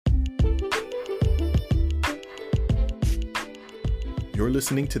You're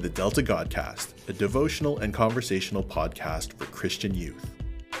listening to the Delta Godcast, a devotional and conversational podcast for Christian youth.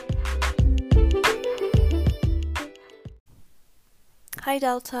 Hi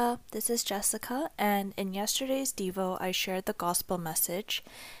Delta, this is Jessica, and in yesterday's Devo I shared the gospel message,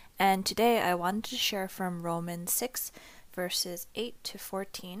 and today I wanted to share from Romans 6 verses 8 to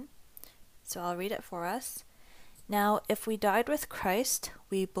 14. So I'll read it for us. Now, if we died with Christ,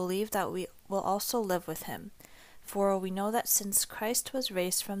 we believe that we will also live with him. For we know that since Christ was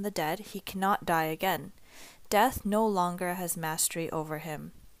raised from the dead, he cannot die again. Death no longer has mastery over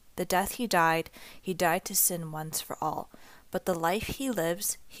him. The death he died to sin once for all. But the life he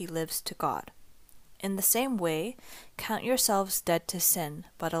lives to God. In the same way, count yourselves dead to sin,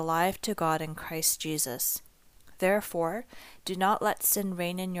 but alive to God in Christ Jesus. Therefore, do not let sin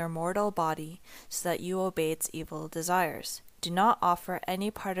reign in your mortal body, so that you obey its evil desires. Do not offer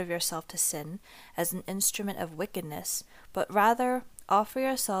any part of yourself to sin as an instrument of wickedness, but rather offer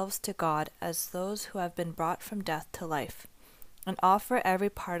yourselves to God as those who have been brought from death to life, and offer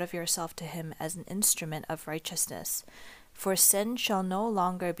every part of yourself to him as an instrument of righteousness. For sin shall no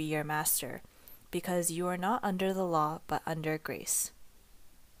longer be your master, because you are not under the law, but under grace.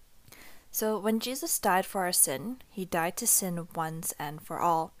 So when Jesus died for our sin, he died to sin once and for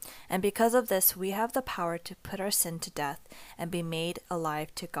all. And because of this, we have the power to put our sin to death and be made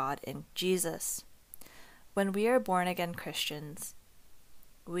alive to God in Jesus. When we are born-again Christians,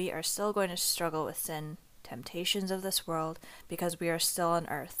 we are still going to struggle with sin, temptations of this world, because we are still on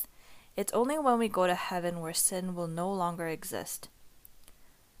earth. It's only when we go to heaven where sin will no longer exist.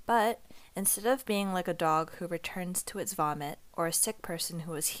 But instead of being like a dog who returns to its vomit, or a sick person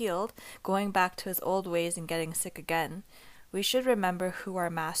who is healed, going back to his old ways and getting sick again, we should remember who our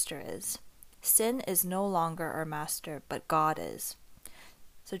master is. Sin is no longer our master, but God is.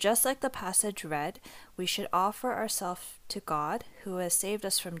 So just like the passage read, we should offer ourselves to God, who has saved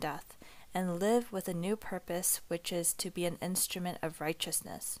us from death, and live with a new purpose, which is to be an instrument of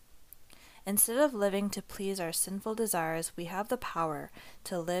righteousness. Instead of living to please our sinful desires, we have the power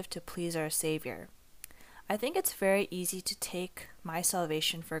to live to please our Savior. I think it's very easy to take my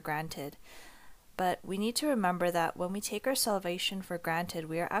salvation for granted, but we need to remember that when we take our salvation for granted,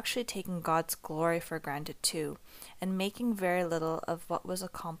 we are actually taking God's glory for granted too, and making very little of what was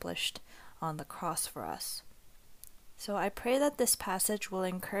accomplished on the cross for us. So I pray that this passage will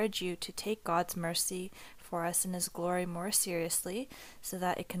encourage you to take God's mercy for us and his glory more seriously, so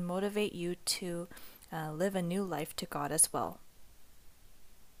that it can motivate you to live a new life to God as well.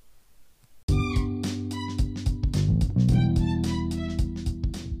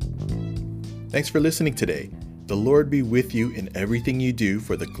 Thanks for listening today. The Lord be with you in everything you do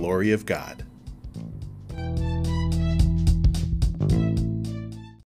for the glory of God.